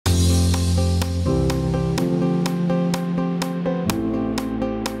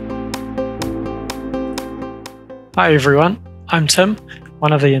Hi everyone, I'm Tim,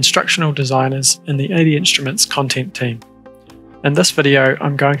 one of the instructional designers in the 80 Instruments content team. In this video,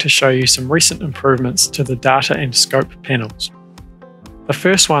 I'm going to show you some recent improvements to the data and scope panels. The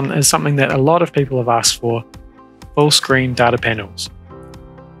first one is something that a lot of people have asked for, full screen data panels.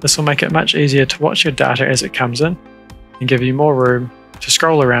 This will make it much easier to watch your data as it comes in and give you more room to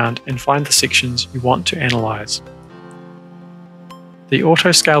scroll around and find the sections you want to analyze. The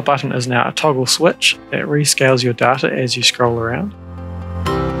Autoscale button is now a toggle switch that rescales your data as you scroll around.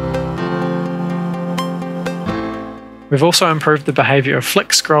 We've also improved the behavior of flick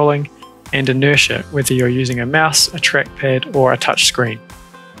scrolling and inertia, whether you're using a mouse, a trackpad, or a touch screen.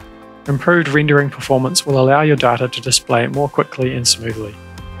 Improved rendering performance will allow your data to display more quickly and smoothly.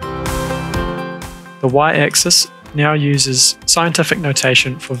 The y-axis now uses scientific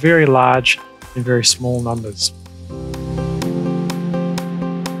notation for very large and very small numbers.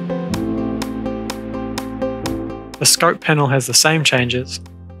 The scope panel has the same changes,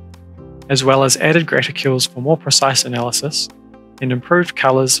 as well as added graticules for more precise analysis and improved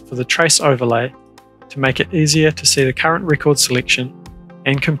colours for the trace overlay to make it easier to see the current record selection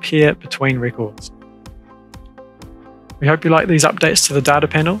and compare between records. We hope you like these updates to the data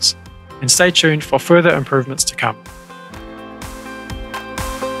panels, and stay tuned for further improvements to come.